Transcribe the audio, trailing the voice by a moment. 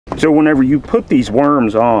So whenever you put these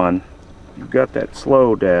worms on, you've got that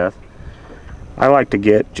slow death. I like to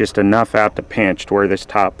get just enough out to pinch to where this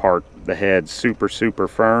top part, the head's super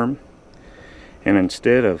firm. And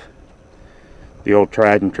instead of the old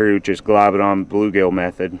tried and true just glob it on bluegill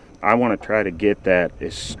method, I want to try to get that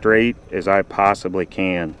as straight as I possibly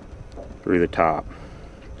can through the top.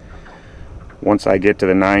 Once I get to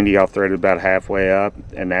the 90, I'll thread it about halfway up,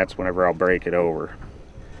 and that's whenever I'll break it over.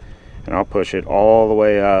 And I'll push it all the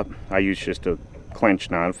way up. I use just a clinch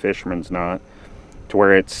knot, a fisherman's knot, to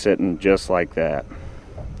where it's sitting just like that.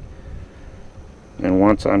 And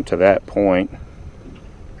once I'm to that point,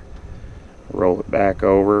 roll it back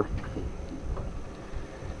over.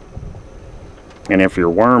 And if your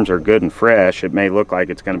worms are good and fresh, it may look like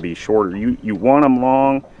it's going to be shorter. You want them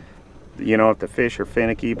long, you know, if the fish are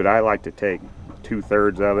finicky, but I like to take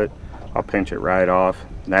 2/3 of it. I'll pinch it right off,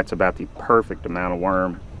 and that's about the perfect amount of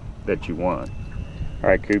worm that you want. All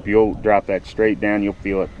right, Coop, you'll drop that straight down, you'll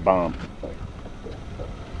feel it bump.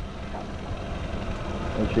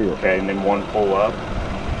 Okay, and then one pull up.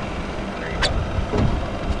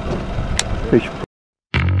 Fish